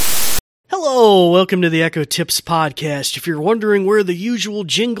Hello, welcome to the Echo Tips Podcast. If you're wondering where the usual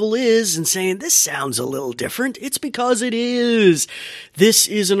jingle is and saying, this sounds a little different, it's because it is. This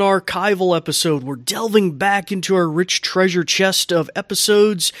is an archival episode. We're delving back into our rich treasure chest of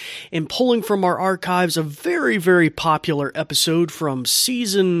episodes and pulling from our archives a very, very popular episode from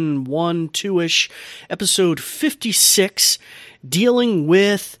season 1, 2-ish, episode 56, dealing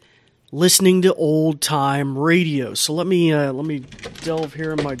with listening to old-time radio. So let me delve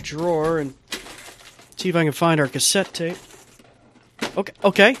here in my drawer and see if I can find our cassette tape.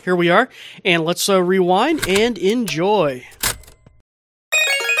 Okay, here we are. And let's rewind and enjoy.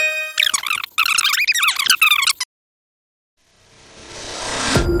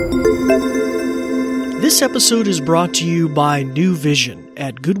 This episode is brought to you by New Vision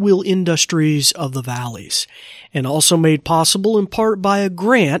at Goodwill Industries of the Valleys, and also made possible in part by a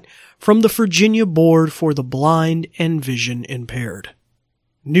grant from the Virginia Board for the Blind and Vision Impaired.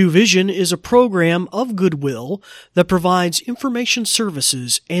 New Vision is a program of Goodwill that provides information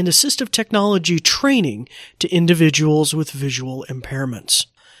services and assistive technology training to individuals with visual impairments.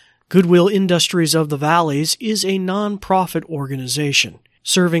 Goodwill Industries of the Valleys is a nonprofit organization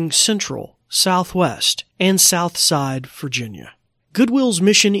serving Central, Southwest, and Southside Virginia. Goodwill's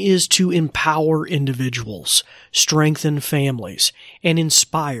mission is to empower individuals, strengthen families, and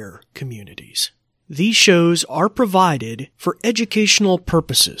inspire communities. These shows are provided for educational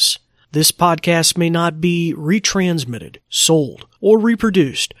purposes. This podcast may not be retransmitted, sold, or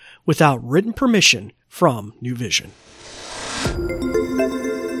reproduced without written permission from New Vision.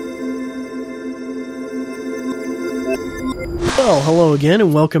 Well, hello again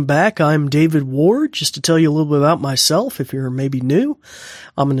and welcome back. I'm David Ward. Just to tell you a little bit about myself, if you're maybe new,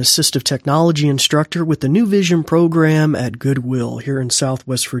 I'm an assistive technology instructor with the New Vision program at Goodwill here in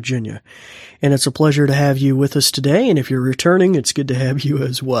Southwest Virginia. And it's a pleasure to have you with us today. And if you're returning, it's good to have you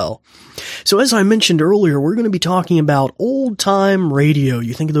as well. So as I mentioned earlier, we're going to be talking about old-time radio.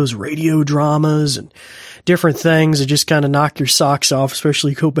 You think of those radio dramas and different things that just kind of knock your socks off,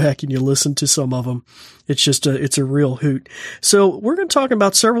 especially go back and you listen to some of them. It's a real hoot. So we're going to talk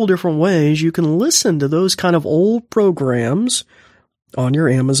about several different ways you can listen to those kind of old programs on your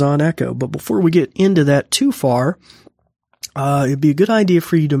Amazon Echo. But before we get into that too far, it'd be a good idea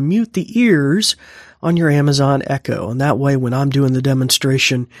for you to mute the ears on your Amazon Echo. And that way, when I'm doing the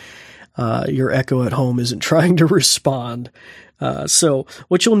demonstration, your Echo at home isn't trying to respond. So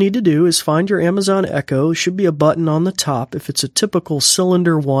what you'll need to do is find your Amazon Echo. There should be a button on the top. If it's a typical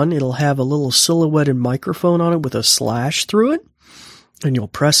cylinder one, it'll have a little silhouetted microphone on it with a slash through it. And you'll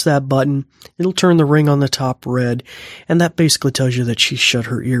press that button. It'll turn the ring on the top red. And that basically tells you that she shut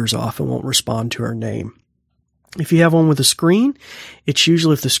her ears off and won't respond to her name. If you have one with a screen, it's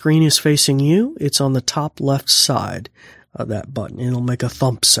usually, if the screen is facing you, it's on the top left side of that button. It'll make a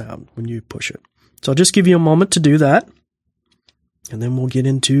thump sound when you push it. So I'll just give you a moment to do that. And then we'll get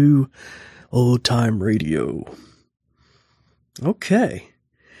into old-time radio. Okay.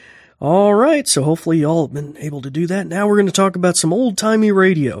 All right, so hopefully you all have been able to do that. Now we're going to talk about some old-timey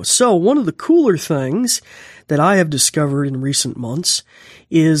radio. So one of the cooler things that I have discovered in recent months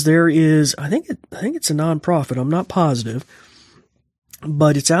is there is, I think it's a nonprofit, I'm not positive,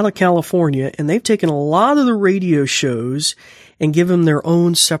 but it's out of California, and they've taken a lot of the radio shows and given them their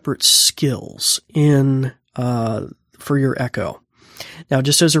own separate skills for your Echo. Now,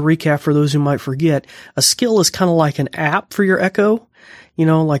 just as a recap for those who might forget, a skill is kind of like an app for your Echo. You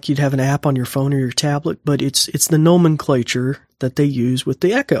know, like you'd have an app on your phone or your tablet, but it's the nomenclature that they use with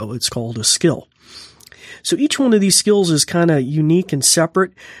the Echo. It's called a skill. So each one of these skills is kind of unique and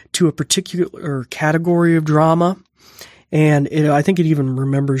separate to a particular category of drama, and I think it even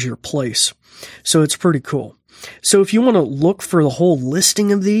remembers your place. So it's pretty cool. So if you want to look for the whole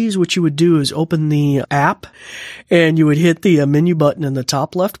listing of these, what you would do is open the app and you would hit the menu button in the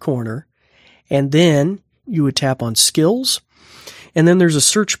top left corner, and then you would tap on skills. And then there's a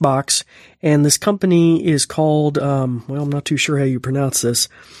search box, and this company is called, I'm not too sure how you pronounce this,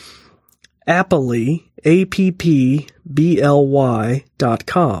 Apply, APPBLY.com.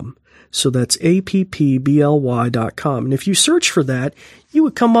 So that's APPBLY.com. And if you search for that, you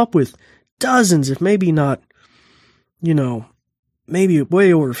would come up with dozens, if maybe not, maybe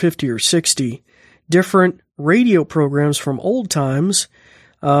way over 50 or 60 different radio programs from old times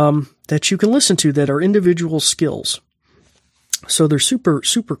that you can listen to that are individual skills. So they're super,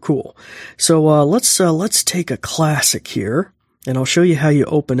 super cool. So let's take a classic here, and I'll show you how you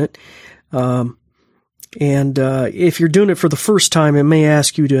open it. And if you're doing it for the first time, it may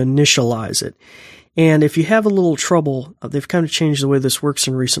ask you to initialize it. And if you have a little trouble, they've kind of changed the way this works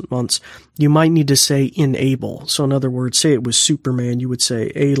in recent months. You might need to say enable. So in other words, say it was Superman, you would say,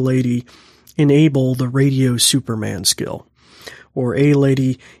 "Hey lady, enable the Radio Superman skill. Or A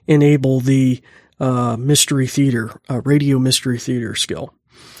Lady, enable the Mystery Theater, Radio Mystery Theater skill.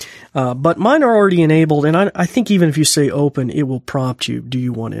 But mine are already enabled, and I think even if you say open, it will prompt you, do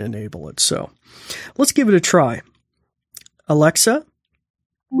you want to enable it? So let's give it a try. Alexa,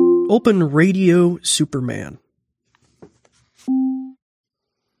 open Radio Superman.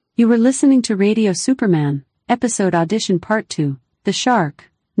 You were listening to Radio Superman, episode audition part 2, The Shark,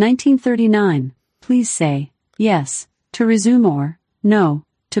 1939. Please say yes to resume or no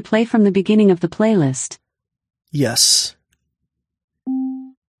to play from the beginning of the playlist. Yes.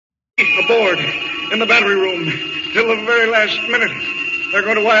 Aboard, in the battery room, till the very last minute. They're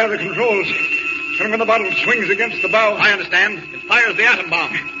going to wire the controls. And when the bottle swings against the bow... I understand. It fires the atom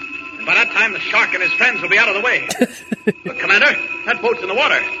bomb. And by that time, the shark and his friends will be out of the way. Look, Commander, that boat's in the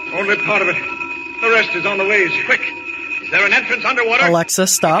water. Only part of it. The rest is on the ways. Quick, is there an entrance underwater? Alexa,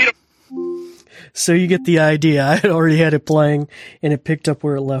 stop. So you get the idea. I had already had it playing, and it picked up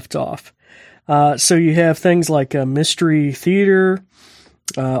where it left off. So you have things like Mystery Theater,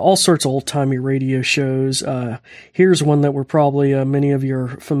 all sorts of old-timey radio shows. Here's one that we're probably many of you are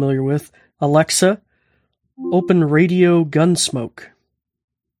familiar with. Alexa, open Radio Gunsmoke.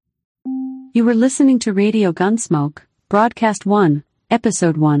 You were listening to Radio Gunsmoke, Broadcast 1,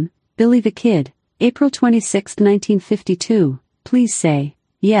 Episode 1, Billy the Kid, April 26, 1952. Please say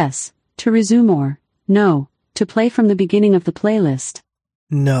yes to resume or no to play from the beginning of the playlist.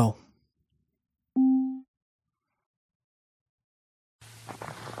 No.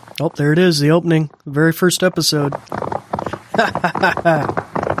 Oh, there it is, the opening, the very first episode.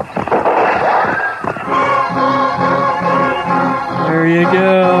 There you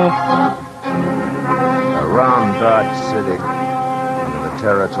go. Around Dodge City, in the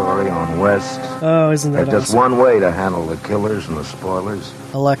territory on West. Oh, isn't that There's just one way to handle the killers and the spoilers.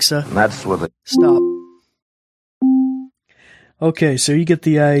 Alexa, and that's with it. Stop. Okay, so you get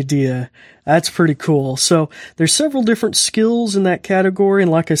the idea. That's pretty cool. So there's several different skills in that category,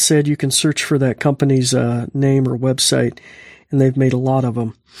 and like I said, you can search for that company's name or website, and they've made a lot of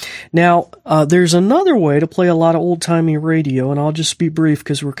them. Now, there's another way to play a lot of old-timey radio, and I'll just be brief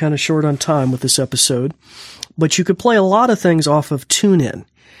because we're kind of short on time with this episode. But you could play a lot of things off of TuneIn.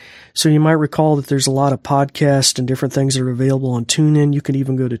 So you might recall that there's a lot of podcasts and different things that are available on TuneIn. You can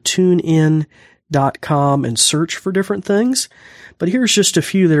even go to TuneIn.com and search for different things. But here's just a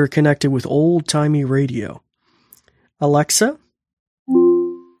few that are connected with old-timey radio. Alexa,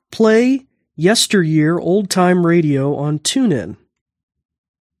 play Yesteryear Old-Time Radio on TuneIn.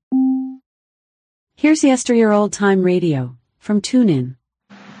 Here's Yesteryear Old Time Radio from TuneIn.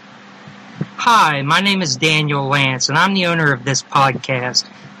 Hi, my name is Daniel Lance, and I'm the owner of this podcast.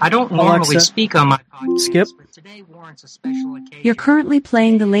 I don't normally speak on my podcast, but today warrants a special occasion. You're currently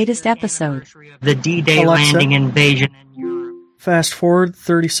playing the latest episode. The D-Day landing invasion in Europe. Fast forward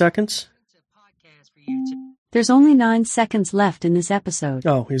 30 seconds. There's only 9 seconds left in this episode.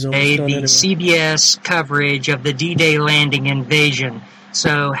 Oh, he's almost done anyway. The CBS coverage of the D-Day landing invasion.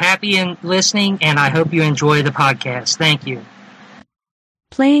 So happy in listening, and I hope you enjoy the podcast. Thank you.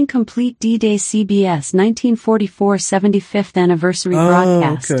 Playing complete D-Day CBS 1944 75th anniversary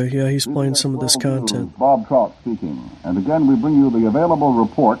broadcast. Okay, yeah, he's playing some of this content. Bob Trout speaking. And again, we bring you the available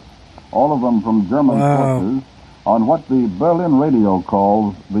reports, all of them from German sources, on what the Berlin radio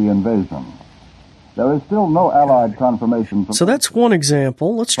calls the invasion. There is still no Allied confirmation. So that's one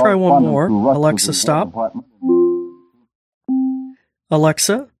example. Let's try one more. Alexa, stop.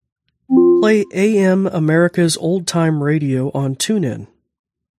 Alexa, play AM America's Old Time Radio on TuneIn.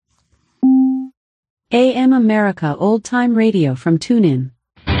 AM America Old Time Radio from TuneIn.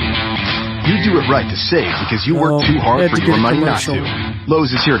 You do it right to save because you work too hard for your money not to.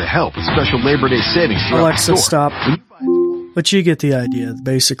 Lowe's is here to help with special Labor Day savings throughout Alexa, the store. stop. But you get the idea.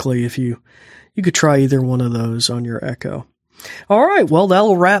 Basically, if you could try either one of those on your Echo. All right, well,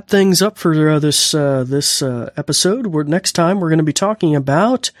 that'll wrap things up for this episode. Next time, we're going to be talking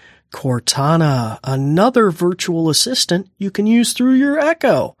about Cortana, another virtual assistant you can use through your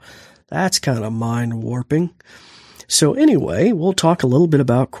Echo. That's kind of mind-warping. So anyway, we'll talk a little bit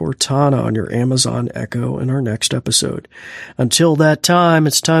about Cortana on your Amazon Echo in our next episode. Until that time,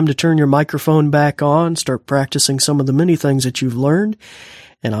 it's time to turn your microphone back on, start practicing some of the many things that you've learned.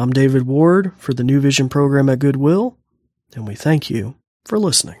 And I'm David Ward for the New Vision program at Goodwill, and we thank you for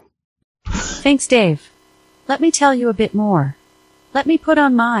listening. Thanks, Dave. Let me tell you a bit more. Let me put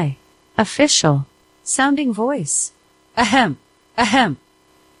on my official sounding voice. Ahem. Ahem.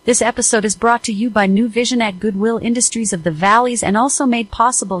 This episode is brought to you by New Vision at Goodwill Industries of the Valleys and also made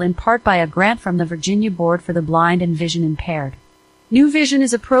possible in part by a grant from the Virginia Board for the Blind and Vision Impaired. New Vision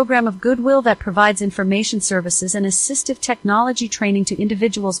is a program of Goodwill that provides information services and assistive technology training to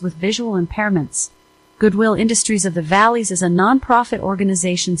individuals with visual impairments. Goodwill Industries of the Valleys is a nonprofit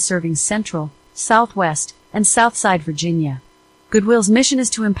organization serving Central, Southwest, and Southside Virginia. Goodwill's mission is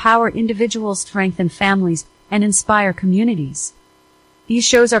to empower individuals, strengthen families, and inspire communities. These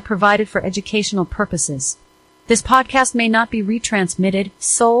shows are provided for educational purposes. This podcast may not be retransmitted,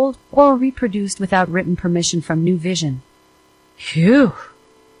 sold, or reproduced without written permission from New Vision. Phew!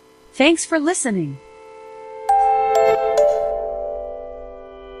 Thanks for listening.